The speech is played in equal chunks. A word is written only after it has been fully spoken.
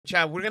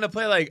Chat, we're gonna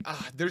play like,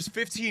 there's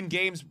 15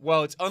 games.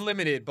 Well, it's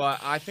unlimited, but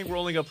I think we're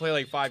only gonna play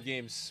like 5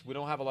 games. We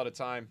don't have a lot of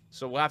time.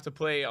 So we'll have to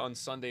play on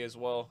Sunday as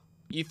well.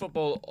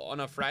 eFootball on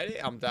a Friday,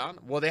 I'm down.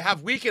 Well, they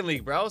have Weekend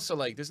League, bro. So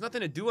like, there's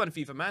nothing to do on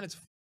FIFA, man. It's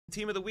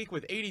Team of the Week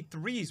with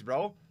 83s,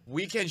 bro.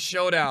 Weekend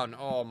Showdown.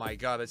 Oh my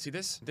god, let's see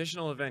this.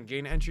 Additional event.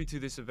 Gain entry to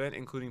this event,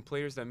 including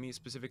players that meet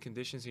specific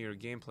conditions in your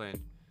game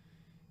plan.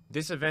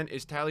 This event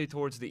is tallied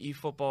towards the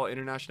eFootball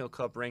International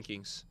Cup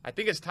rankings. I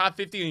think it's top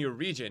 50 in your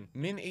region.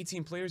 Min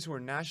 18 players who are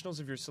nationals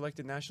of your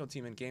selected national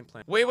team and game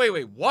plan. Wait,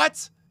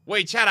 what?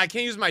 Wait, chat, I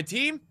can't use my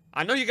team?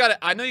 I know you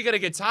gotta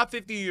get top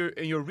 50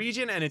 in your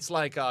region, and it's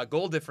like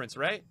goal difference,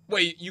 right?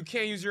 Wait, you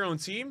can't use your own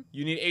team?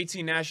 You need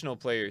 18 national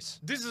players.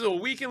 This is a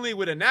weekend league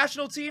with a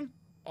national team?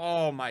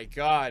 Oh my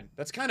god.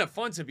 That's kind of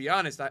fun, to be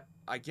honest.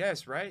 I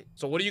guess, right?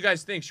 So what do you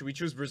guys think? Should we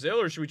choose Brazil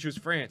or should we choose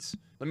France?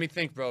 Let me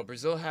think, bro.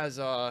 Brazil has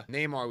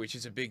Neymar, which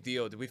is a big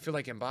deal. Do we feel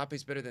like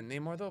Mbappe's better than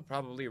Neymar, though?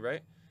 Probably,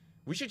 right?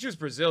 We should choose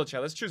Brazil,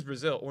 chat. Let's choose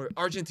Brazil. Or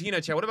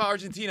Argentina, chat. What about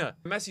Argentina?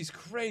 Messi's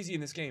crazy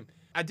in this game.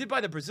 I did buy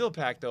the Brazil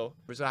pack, though.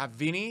 Brazil have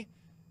Vini,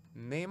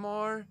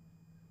 Neymar,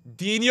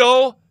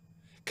 Dino,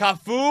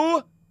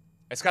 Cafu.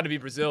 It's got to be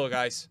Brazil,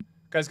 guys.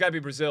 Guys, got to be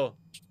Brazil.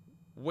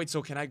 Wait,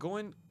 so can I go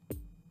in?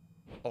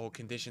 Oh,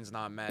 conditions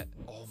not met.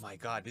 Oh my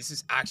god, this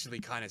is actually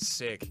kind of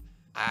sick.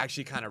 I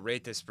actually kind of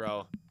rate this,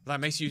 bro. That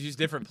makes you use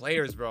different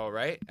players, bro,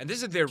 right? And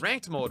this is their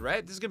ranked mode,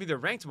 right? This is gonna be their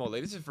ranked mode.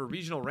 Like, this is for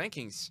regional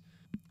rankings.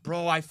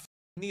 Bro, I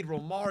need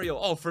Romario.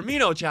 Oh,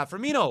 Firmino, chat.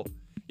 Firmino.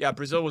 Yeah,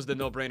 Brazil was the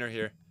no-brainer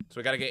here. So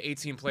we gotta get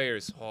 18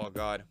 players. Oh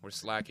god, we're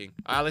slacking.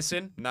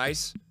 Alisson,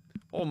 nice.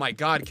 Oh my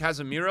god,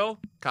 Casemiro,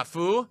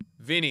 Cafu,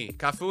 Vini.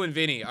 Cafu and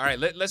Vini. All right,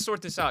 let's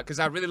sort this out, because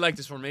I really like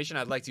this formation.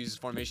 I'd like to use this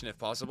formation if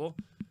possible.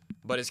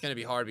 But it's going to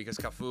be hard because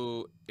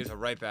Cafu is a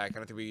right back. I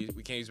don't think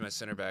we can't use him as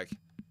center back.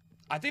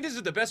 I think this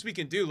is the best we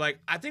can do. Like,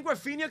 I think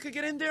Rafinha could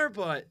get in there,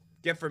 but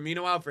get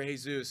Firmino out for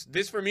Jesus.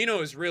 This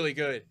Firmino is really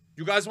good.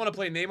 You guys want to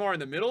play Neymar in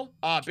the middle?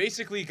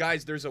 Basically,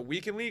 guys, there's a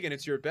weekend league, and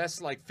it's your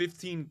best, like,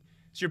 15...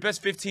 It's your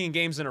best 15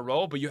 games in a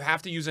row, but you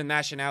have to use a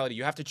nationality.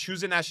 You have to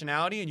choose a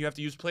nationality, and you have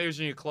to use players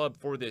in your club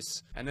for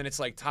this. And then it's,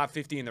 like, top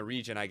 50 in the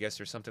region, I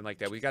guess, or something like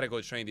that. We got to go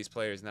train these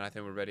players, and then I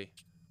think we're ready.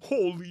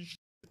 Holy shit.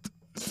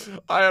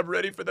 I am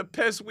ready for the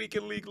PES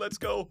Weekend League. Let's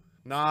go.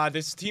 Nah,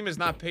 this team is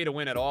not pay to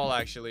win at all,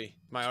 actually.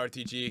 My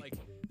RTG. Like,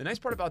 the nice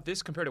part about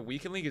this compared to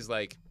Weekend League is,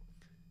 like,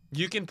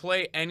 you can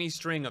play any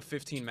string of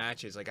 15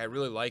 matches. Like, I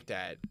really like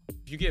that.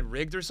 If you get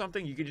rigged or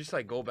something, you can just,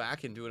 like, go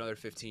back and do another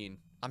 15.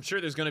 I'm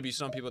sure there's gonna be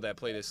some people that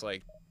play this,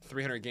 like,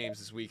 300 games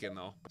this weekend,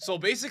 though. So,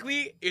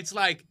 basically, it's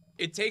like,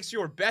 it takes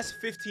your best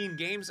 15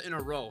 games in a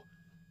row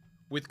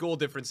with goal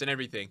difference and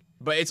everything.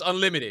 But it's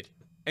unlimited.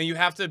 And you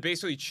have to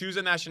basically choose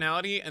a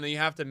nationality, and then you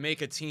have to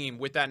make a team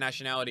with that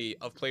nationality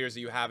of players that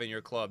you have in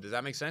your club. Does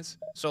that make sense?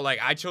 So, like,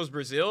 I chose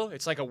Brazil.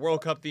 It's like a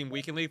World Cup themed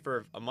weekend league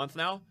for a month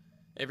now.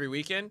 Every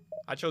weekend.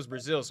 I chose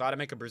Brazil, so I had to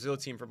make a Brazil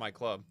team for my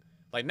club.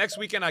 Like, next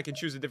weekend, I can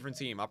choose a different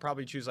team. I'll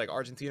probably choose, like,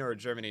 Argentina or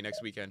Germany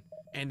next weekend.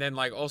 And then,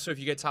 like, also, if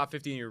you get top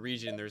 50 in your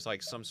region, there's,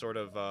 like, some sort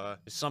of,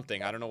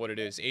 something. I don't know what it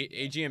is.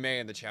 AGMA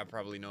in the chat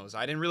probably knows.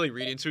 I didn't really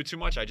read into it too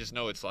much. I just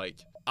know it's, like...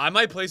 I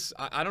might play...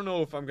 I don't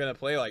know if I'm gonna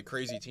play, like,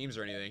 crazy teams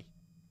or anything.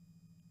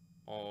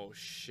 Oh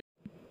shit.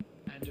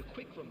 And a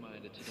quick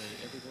reminder today,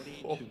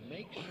 everybody, to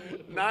make sure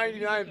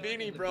 99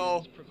 Vini,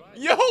 bro.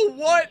 Yo,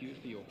 what?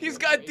 He's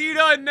got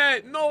Dita in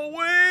net. No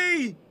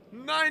way.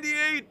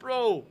 98,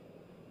 bro.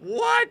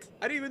 What?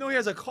 I didn't even know he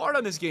has a card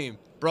on this game.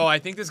 Bro, I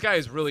think this guy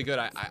is really good.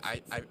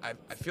 I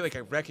feel like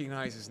I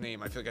recognize his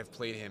name. I feel like I've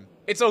played him.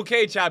 It's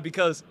okay, chat,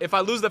 because if I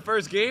lose the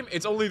first game,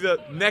 it's only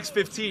the next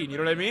 15. You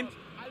know what I mean?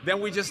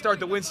 Then we just start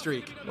the win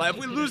streak. Like,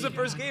 if we lose the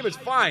first game, it's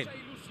fine.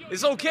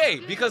 It's okay,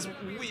 because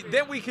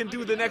then we can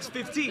do the next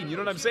 15, you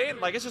know what I'm saying?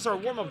 Like, it's just our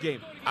warm-up game.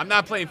 I'm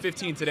not playing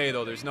 15 today,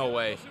 though. There's no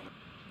way.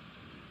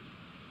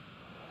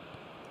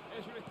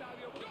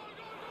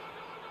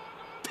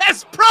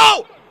 PES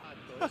Pro!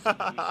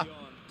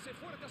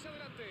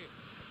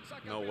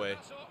 No way.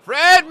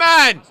 Fred,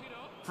 man!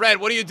 Fred,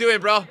 what are you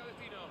doing, bro?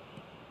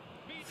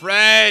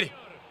 Fred!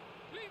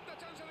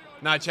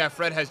 Nah, chat,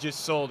 Fred has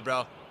just sold,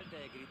 bro.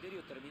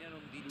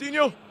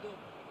 Dino!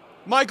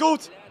 My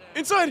goat!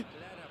 Inside!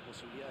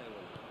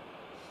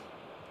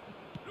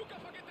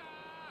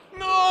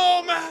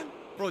 No, man!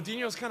 Bro,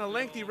 Dino's kind of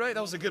lengthy, right? That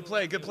was a good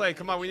play. Good play.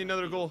 Come on, we need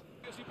another goal.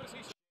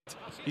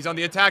 He's on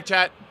the attack,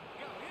 chat.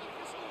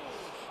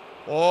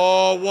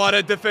 Oh, what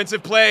a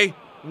defensive play.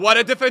 What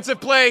a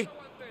defensive play.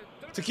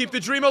 To keep the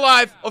dream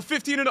alive of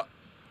 15 and...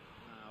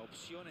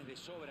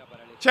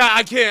 Chat,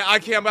 I can't.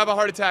 I'm gonna have a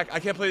heart attack. I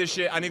can't play this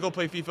shit. I need to go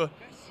play FIFA.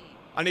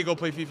 I need to go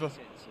play FIFA.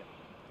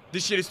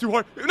 This shit is too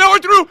hard. Now we're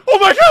through. Oh,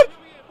 my God.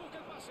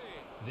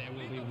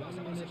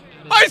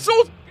 I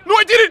sold. No,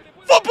 I didn't.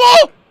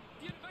 Football.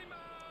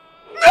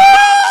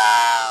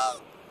 No!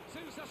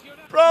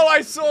 Bro,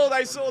 I sold.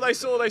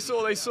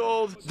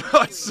 Bro,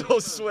 I'm so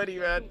sweaty,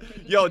 man.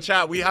 Yo,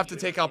 chat, we have to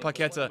take out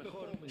Paqueta.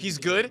 He's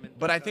good,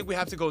 but I think we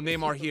have to go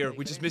Neymar here.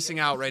 We're just missing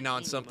out right now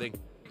on something.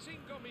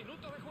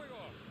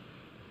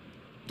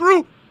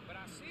 Through!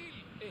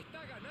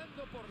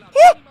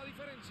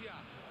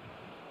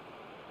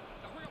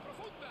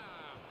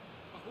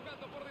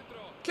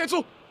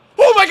 Cancel.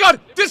 Oh my god.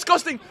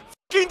 Disgusting.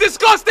 Fucking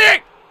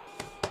disgusting.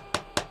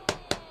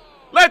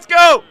 Let's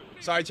go.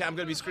 Sorry, chat. I'm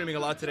going to be screaming a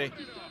lot today.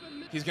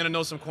 He's going to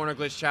know some corner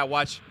glitch, chat.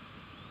 Watch.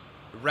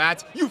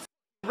 Rat. You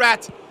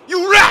rat.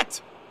 You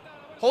rat.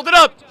 Hold it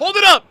up. Hold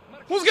it up.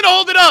 Who's going to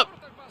hold it up?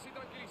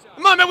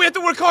 Come on, man. We have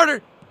to work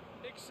harder.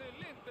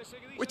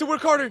 We have to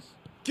work harder.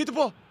 Get the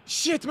ball.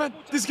 Shit, man.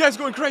 This guy's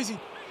going crazy.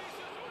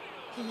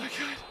 Oh my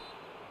god.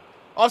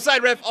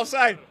 Offside, ref.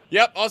 Offside.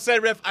 Yep,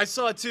 offside, ref. I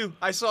saw it too.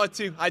 I saw it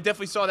too. I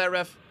definitely saw that,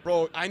 ref.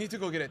 Bro, I need to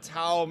go get a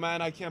towel,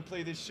 man. I can't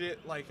play this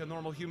shit like a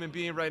normal human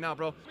being right now,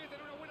 bro.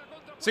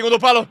 Segundo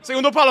palo.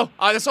 Segundo palo.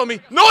 Ah, that's on me.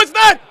 No, it's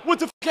not. What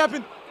the f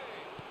happened?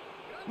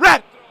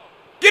 Rat.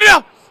 Get it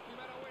out.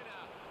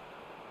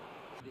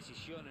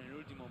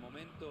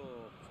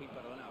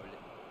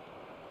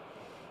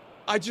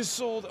 I just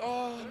sold.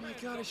 Oh my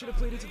god, I should have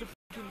played it to the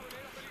fucking.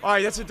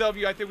 Alright, that's a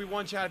W. I think we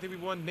won, chat. I think we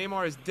won.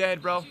 Neymar is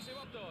dead, bro.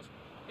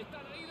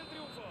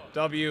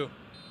 W.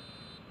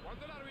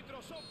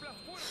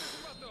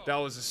 That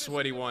was a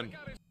sweaty one.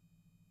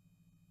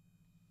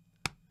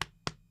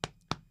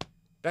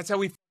 That's how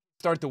we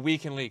start the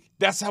weekend league.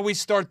 That's how we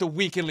start the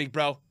weekend league,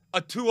 bro.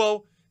 A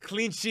 2-0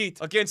 clean sheet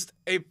against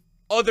a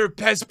other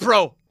PES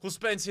pro who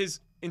spends his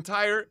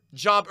entire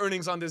job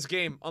earnings on this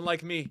game,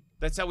 unlike me.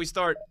 That's how we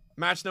start.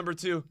 Match number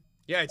 2.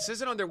 Yeah, it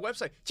says it on their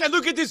website. Chat,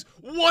 look at this.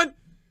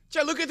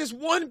 Chat, look at this.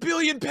 1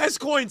 billion PES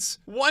coins.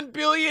 1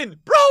 billion.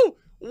 Bro,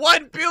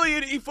 1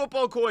 billion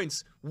eFootball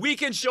coins.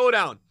 Weekend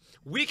showdown.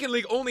 Weekend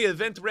league only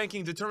event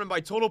ranking determined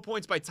by total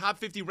points by top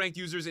 50 ranked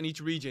users in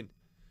each region.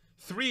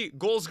 3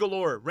 goals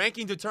galore.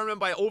 Ranking determined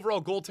by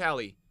overall goal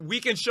tally.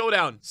 Weekend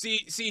showdown.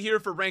 See here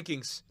for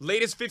rankings.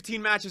 Latest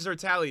 15 matches are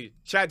tallied.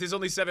 Chat, there's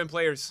only 7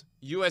 players.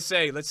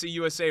 USA. Let's see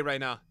USA right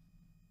now.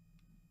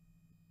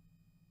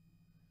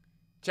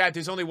 Chat,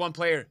 there's only 1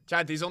 player.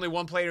 Chat, there's only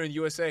 1 player in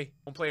USA.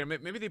 1 player.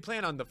 Maybe they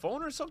playing on the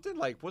phone or something?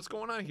 Like, what's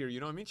going on here? You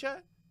know what I mean,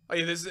 chat? Oh,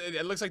 yeah,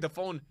 it looks like the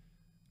phone's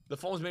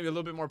maybe a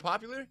little bit more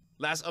popular.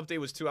 Last update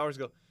was 2 hours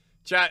ago.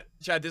 Chat,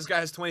 this guy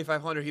has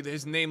 2,500.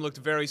 His name looked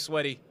very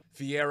sweaty.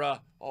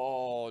 Vieira.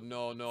 Oh,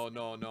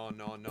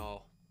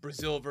 no.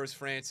 Brazil versus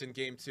France in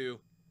game 2.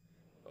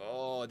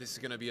 Oh, this is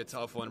going to be a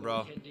tough one,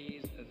 bro.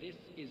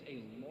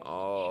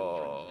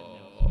 Oh,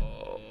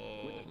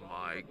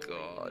 my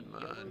God,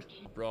 man.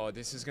 Bro,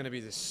 this is going to be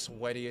the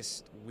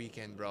sweatiest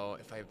weekend, bro,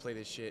 if I play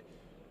this shit.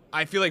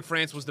 I feel like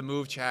France was the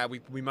move, chat.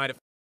 We might have,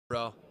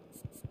 bro.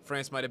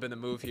 France might have been the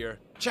move here.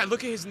 Chat,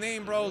 look at his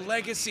name, bro.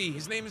 Legacy.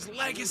 His name is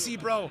Legacy,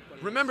 bro.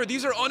 Remember,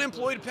 these are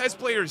unemployed PES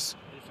players.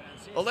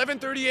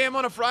 11:30 a.m.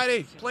 on a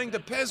Friday, playing the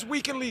PES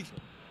Weekend League.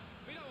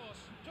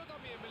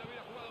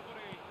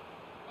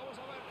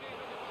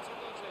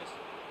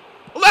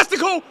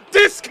 Elastico!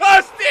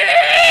 Disgusting!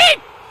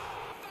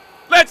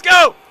 Let's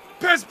go!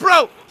 PES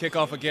Pro!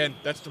 Kickoff again.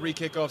 That's 3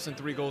 kickoffs and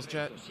 3 goals,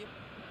 chat.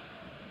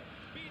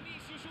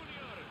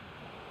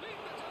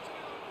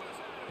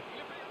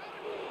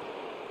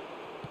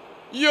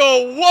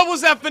 Yo, what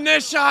was that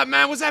finesse shot,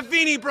 man? Was that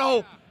Vini,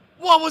 bro?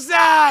 What was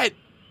that?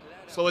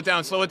 Slow it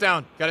down, slow it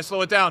down. Gotta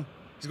slow it down.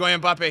 He's going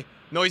Mbappe.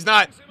 No, he's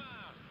not.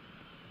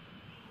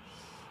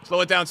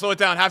 Slow it down, slow it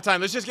down. Halftime.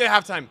 Let's just get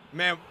halftime.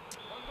 Man,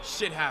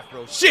 shit half,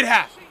 bro. Shit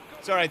half.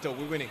 It's all right, though.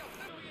 We're winning.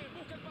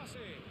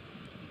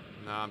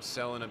 Nah, I'm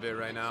selling a bit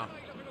right now.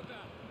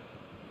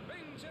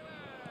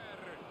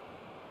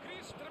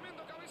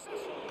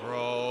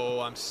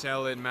 Bro, I'm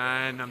selling,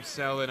 man. I'm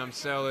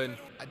selling.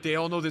 They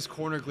all know this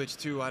corner glitch,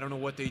 too. I don't know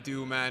what they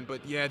do, man.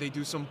 But, yeah, they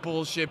do some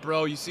bullshit,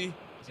 bro. You see?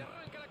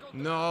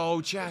 No,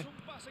 chat.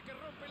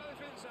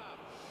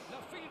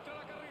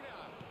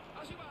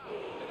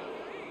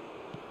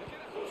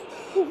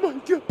 Oh, my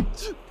God.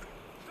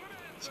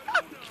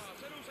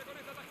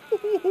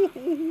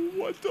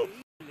 What the f?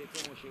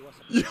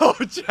 Yo,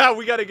 chat,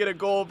 we gotta get a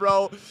goal,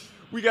 bro.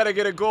 We gotta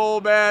get a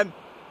goal, man.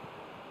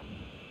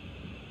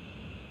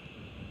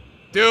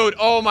 Dude,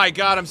 oh my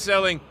God, I'm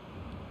selling.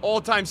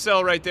 All-time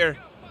sell right there.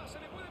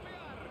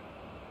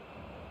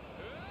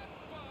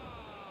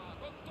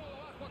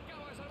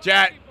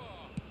 Chat.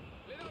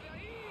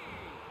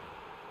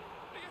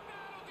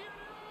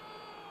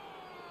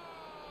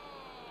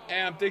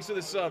 Damn, thanks for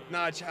the sub.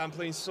 Nah, chat, I'm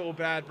playing so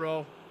bad,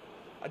 bro.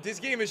 This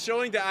game is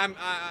showing that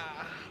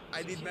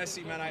I need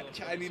Messi, man. I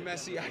need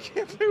Messi. I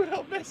can't play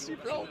without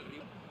Messi, bro.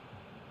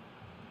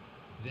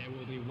 There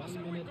will be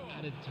 1 minute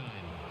added time.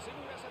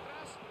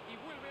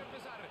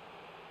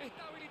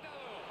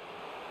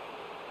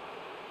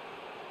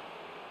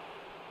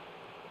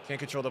 Can't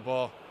control the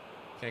ball.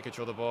 Can't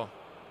control the ball.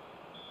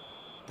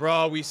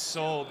 Bro, we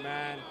sold,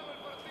 man.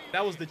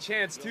 That was the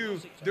chance, too.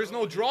 There's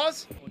no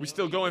draws? We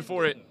still going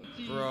for it.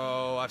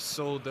 Bro, I've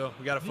sold, though.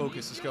 We got to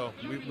focus. Let's go.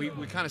 We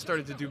kind of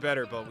started to do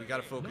better, but we got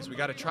to focus. We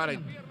got to try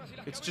to...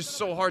 It's just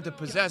so hard to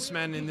possess,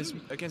 man, in this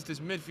against this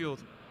midfield.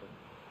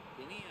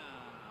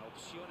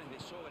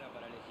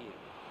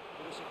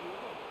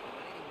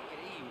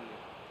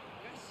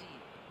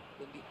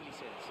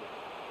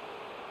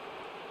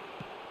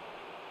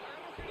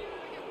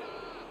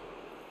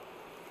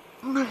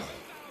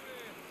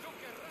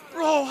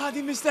 Bro, God,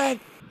 he missed that.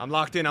 I'm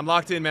locked in,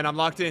 man. I'm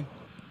locked in.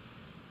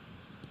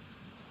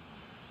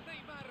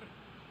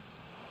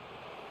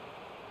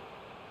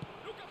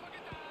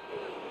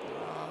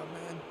 Oh,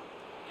 man.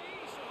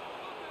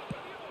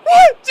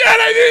 What? Chad,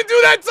 I didn't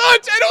do that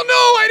touch. I don't know.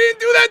 I didn't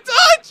do that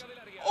touch.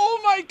 Oh,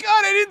 my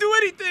God. I didn't do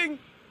anything.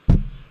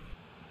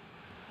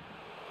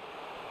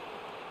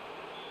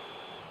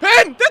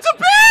 Pen! That's a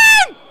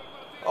pen!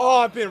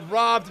 Oh, I've been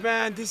robbed,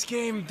 man. This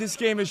game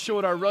has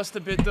showed our rust a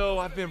bit, though.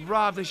 I've been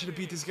robbed. I should have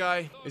beat this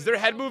guy. Is there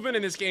head movement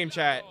in this game,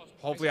 chat?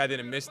 Hopefully I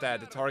didn't miss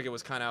that. The target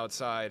was kind of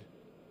outside.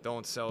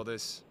 Don't sell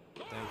this.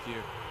 Thank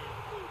you.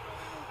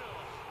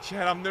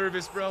 Chat, I'm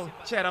nervous, bro.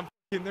 Chat, I'm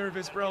f***ing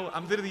nervous, bro.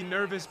 I'm literally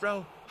nervous,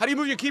 bro. How do you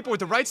move your keeper?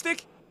 With the right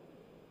stick?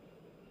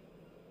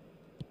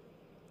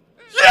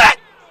 Yeah!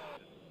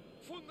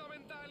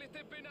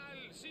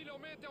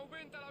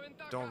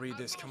 Don't read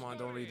this. Come on,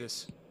 don't read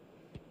this.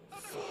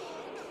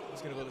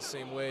 He's gonna go the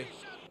same way.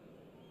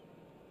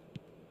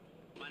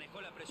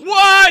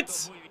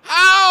 What?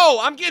 How?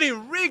 I'm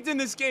getting rigged in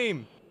this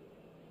game.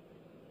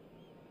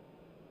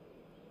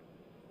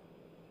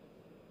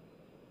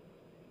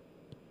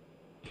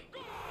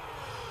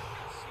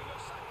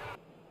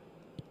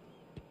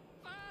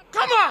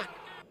 Come on!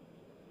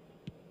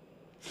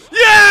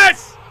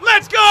 Yes!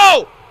 Let's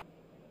go!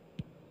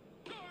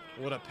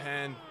 What a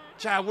pen.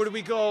 Chad, where do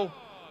we go?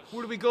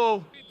 Where do we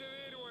go?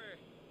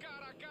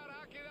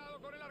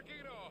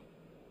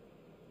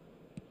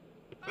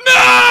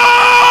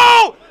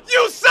 No!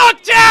 You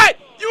suck, Chad!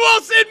 You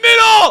all said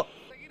middle!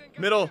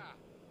 Middle.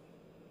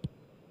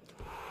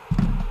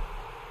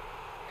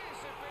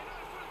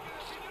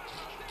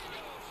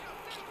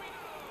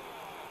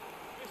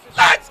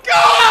 Let's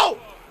go!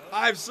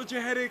 I have such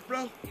a headache,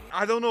 bro.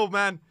 I don't know,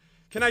 man.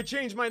 Can I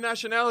change my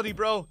nationality,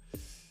 bro?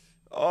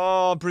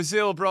 Oh,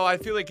 Brazil, bro. I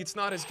feel like it's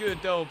not as good,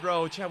 though,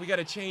 bro. Chad, we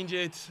gotta change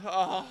it.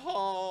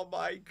 Oh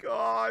my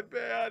God,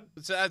 man.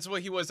 So that's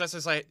what he was. That's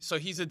just like, so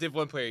he's a Div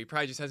 1 player. He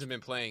probably just hasn't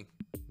been playing.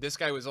 This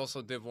guy was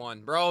also Div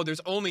 1. Bro,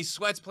 there's only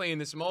sweats playing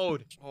this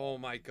mode. Oh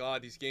my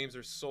God, these games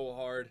are so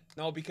hard.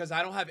 No, because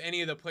I don't have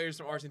any of the players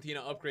from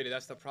Argentina upgraded.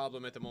 That's the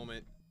problem at the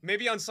moment.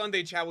 Maybe on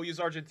Sunday, Chad, we'll use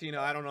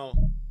Argentina. I don't know.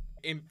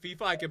 In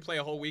FIFA, I can play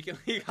a whole weekend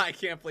league. I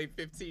can't play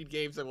 15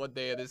 games in one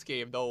day of this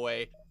game. No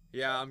way.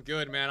 Yeah, I'm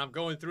good, man. I'm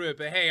going through it.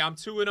 But hey, I'm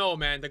 2-0,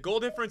 man. The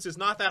goal difference is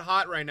not that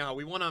hot right now.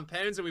 We won on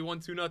pens and we won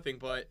 2-0,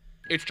 but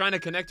it's trying to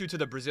connect you to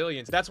the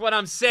Brazilians. That's what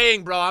I'm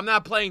saying, bro. I'm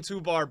not playing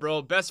 2-bar,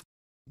 bro. Best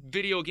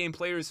video game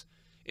players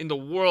in the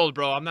world,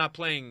 bro. I'm not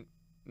playing.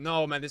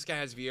 No, man. This guy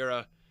has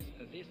Vieira.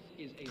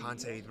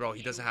 Conte, bro.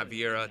 He doesn't have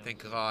Vieira.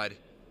 Thank God.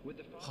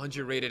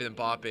 100 rated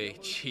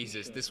Mbappe.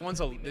 Jesus. This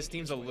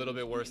team's a little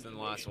bit worse than the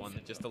last one.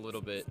 Just a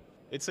little bit.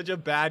 It's such a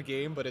bad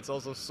game, but it's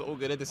also so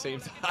good at the same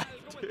time,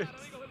 dude.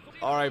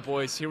 All right,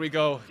 boys, here we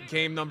go.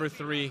 Game number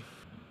 3.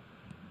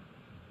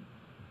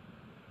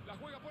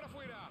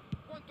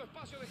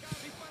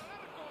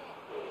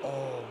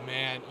 Oh,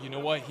 man. You know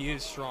what? He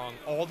is strong.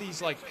 All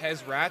these, like,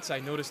 Pez rats, I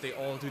noticed they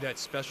all do that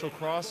special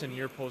cross and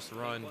near post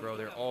run, bro.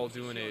 They're all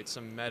doing it. It's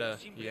some meta.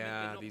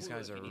 Yeah, these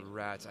guys are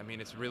rats. I mean,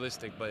 it's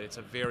realistic, but it's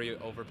a very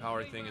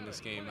overpowered thing in this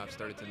game. I've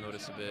started to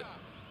notice a bit.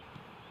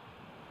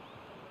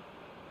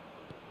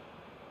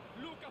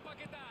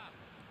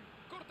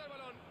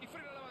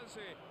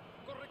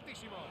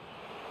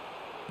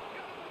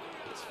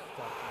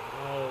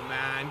 Oh,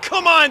 man.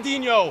 Come on,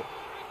 Dino.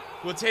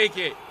 We'll take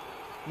it.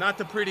 Not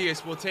the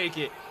prettiest. We'll take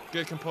it.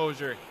 Good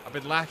composure. I've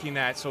been lacking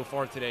that so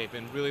far today.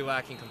 Been really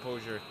lacking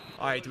composure.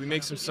 All right, do we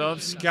make some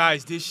subs?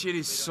 Guys, this shit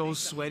is so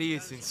sweaty.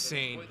 It's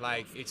insane.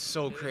 Like, it's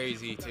so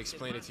crazy to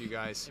explain it to you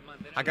guys.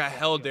 I got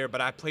held there, but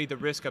I played the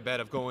risk, I bet,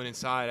 of going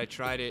inside. I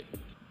tried it.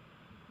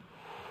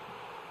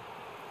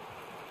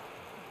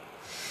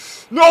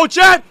 No,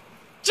 Chad!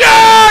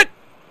 Chad!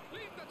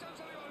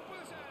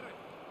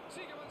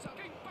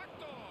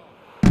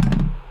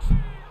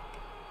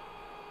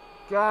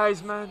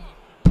 Guys, man.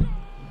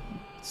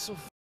 It's so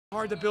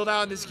hard to build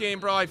out in this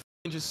game, bro. I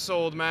just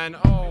sold, man.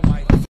 Oh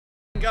my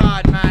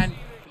God, man.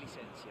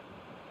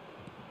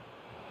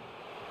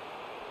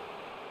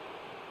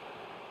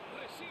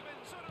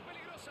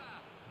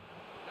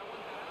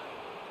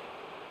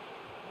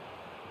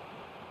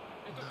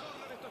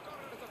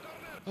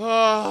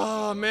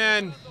 Oh,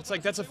 man. It's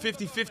like that's a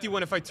 50-50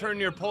 one. If I turn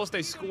near post,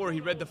 I score.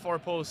 He read the far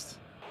post.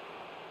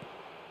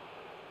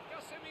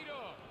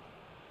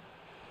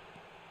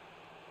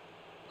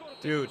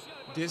 Dude,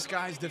 this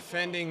guy's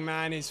defending,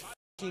 man, is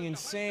fucking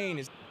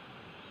insane.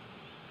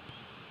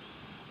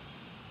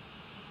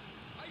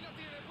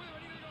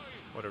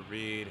 What a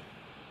read.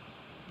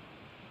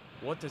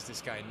 What does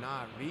this guy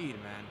not read,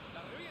 man?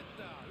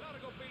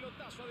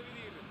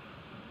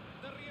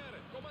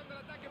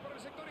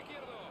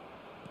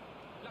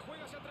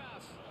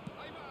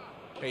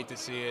 Hate to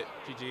see it.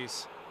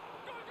 GG's.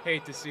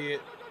 Hate to see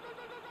it.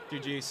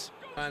 GG's.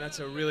 Man, that's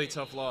a really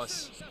tough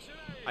loss.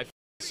 I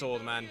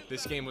sold, man.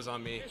 This game was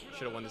on me.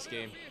 Should have won this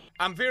game.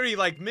 I'm very,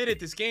 like, mid at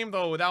this game,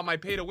 though, without my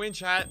pay-to-win,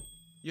 chat.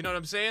 You know what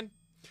I'm saying?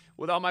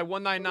 Without my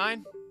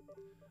 199.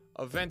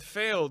 Event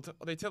failed.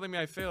 Oh, they telling me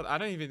I failed. I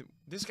don't even...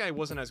 This guy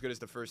wasn't as good as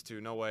the first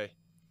two. No way.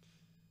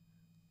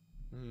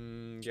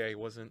 Yeah, he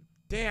wasn't.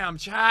 Damn,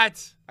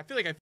 chat. I feel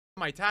like I f***ed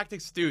my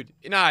tactics. Dude.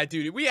 Nah,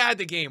 dude. We had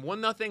the game.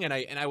 1-0,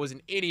 and I was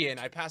an idiot, and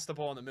I passed the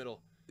ball in the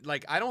middle.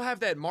 Like, I don't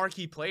have that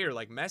marquee player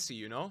like Messi,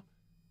 you know?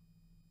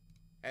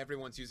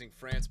 Everyone's using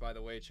France, by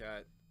the way,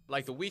 chat.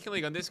 Like, the weekend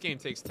league on this game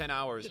takes 10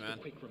 hours, man. Just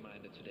a quick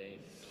reminder today,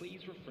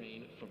 please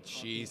refrain from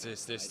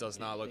Jesus, this does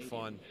not look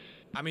fun.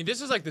 I mean,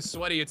 this is like the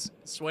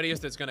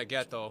sweatiest it's gonna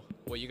get, though,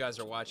 what you guys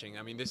are watching.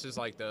 I mean, this is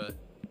like the...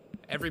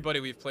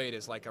 Everybody we've played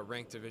is like a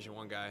ranked Division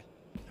 1 guy.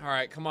 All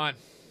right, come on.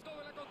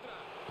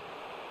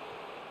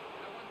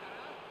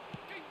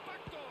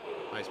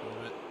 Nice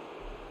movement.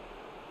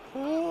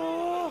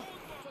 Oh.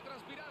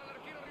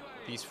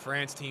 These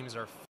France teams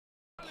are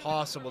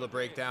possible to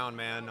break down,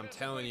 man. I'm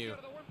telling you.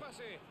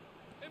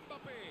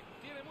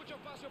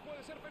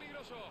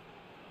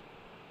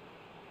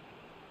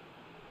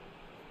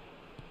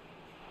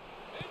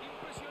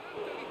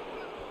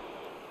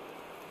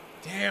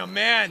 Damn,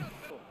 man.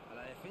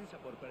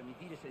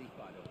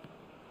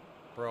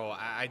 Bro,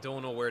 I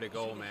don't know where to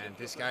go, man.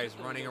 This guy is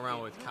running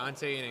around with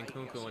Kante and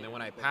Nkunku, and then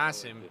when I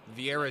pass him,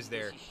 Vieira's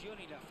there.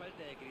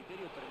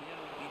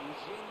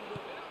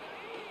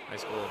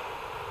 Nice goal.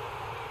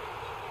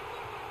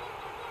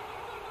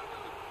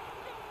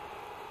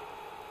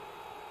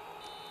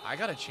 I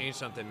gotta change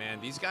something,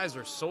 man. These guys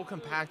are so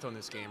compact on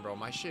this game, bro.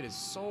 My shit is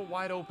so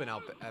wide open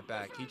out at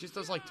back. He just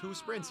does like 2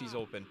 sprints, he's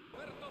open.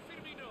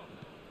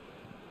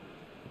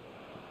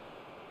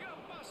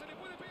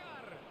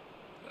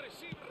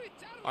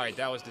 All right,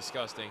 that was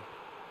disgusting.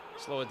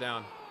 Slow it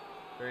down.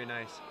 Very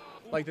nice.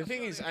 Like, the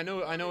thing is, I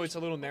know it's a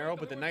little narrow,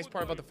 but the nice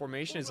part about the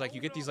formation is like you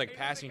get these like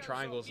passing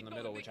triangles in the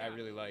middle, which I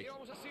really like.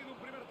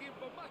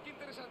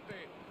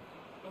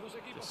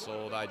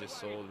 I just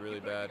sold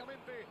really bad.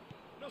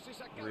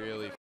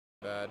 Really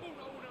bad.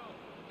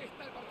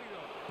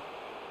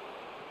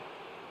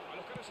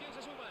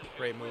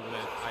 Great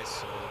movement. I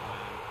sold, man.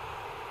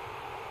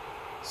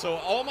 So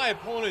all my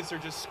opponents are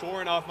just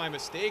scoring off my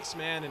mistakes,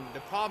 man. And the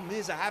problem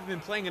is I haven't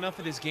been playing enough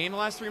of this game the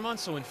last 3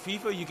 months. So in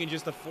FIFA, you can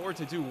just afford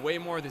to do way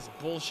more of this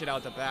bullshit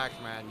out the back,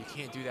 man. You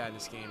can't do that in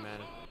this game, man.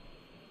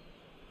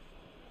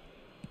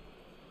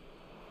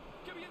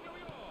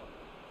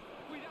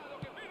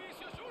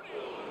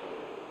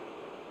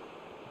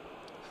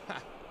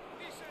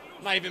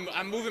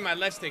 I'm moving my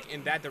left stick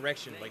in that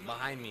direction, like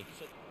behind me.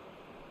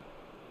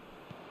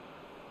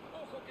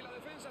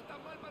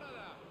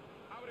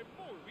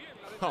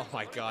 Oh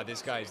my god,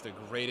 this guy is the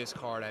greatest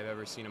card I've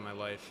ever seen in my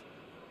life.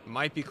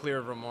 Might be clear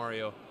of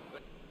Romario.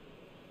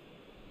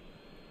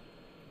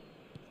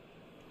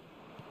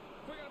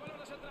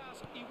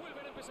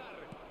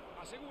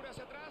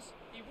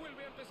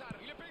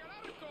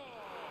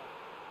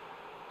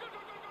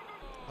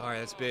 Alright,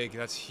 that's big.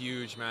 That's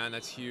huge, man.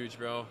 That's huge,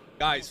 bro.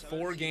 Guys,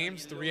 4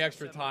 games, 3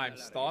 extra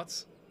times.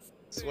 Thoughts?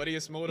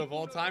 Sweatiest mode of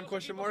all time,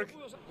 question mark?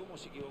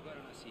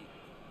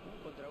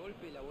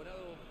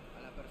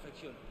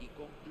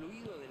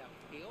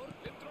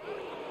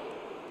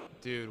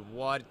 Dude,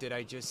 what did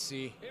I just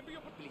see?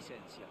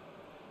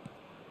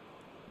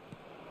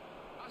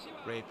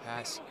 Great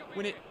pass.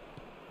 Win it.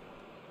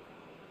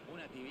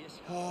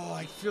 Oh,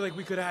 I feel like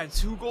we could have had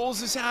 2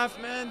 goals this half,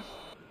 man.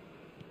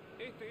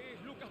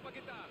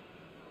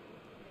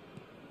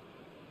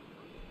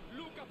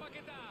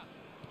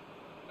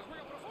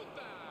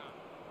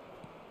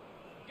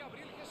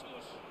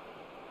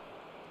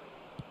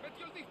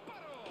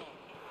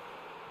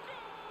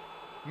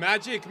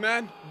 Magic,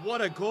 man.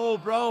 What a goal,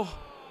 bro.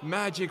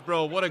 Magic,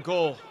 bro. What a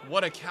goal.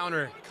 What a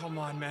counter. Come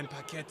on, man.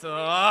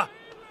 Paqueta.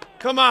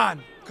 Come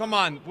on. Come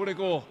on. What a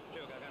goal.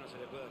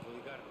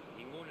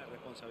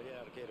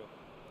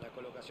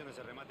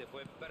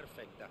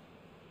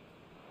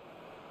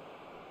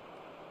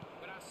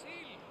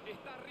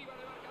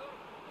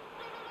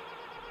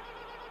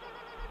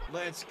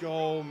 Let's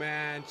go,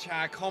 man.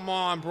 Chat, come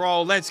on,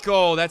 bro. Let's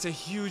go. That's a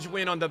huge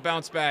win on the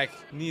bounce back.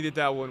 Needed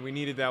that one. We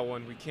needed that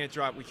one. We can't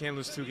drop. We can't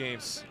lose 2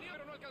 games.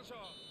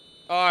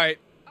 All right.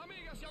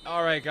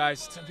 All right,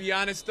 guys. To be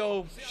honest,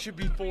 though, should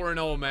be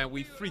 4-0, man.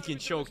 We freaking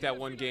choked that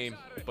 1 game.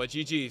 But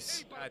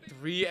GG's.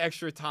 3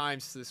 extra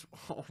times this.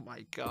 Oh,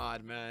 my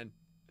God, man.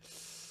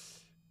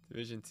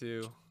 Division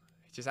 2.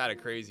 Just had a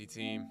crazy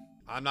team.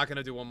 I'm not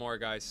gonna do one more,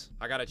 guys.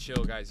 I gotta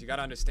chill, guys. You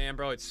gotta understand,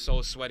 bro. It's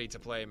so sweaty to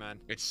play, man.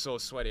 It's so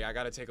sweaty. I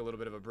gotta take a little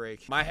bit of a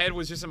break. My head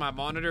was just in my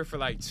monitor for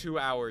like 2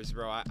 hours,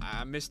 bro.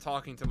 I miss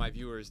talking to my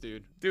viewers,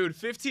 dude. Dude,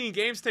 15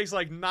 games takes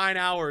like 9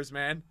 hours,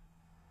 man.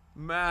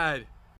 Mad.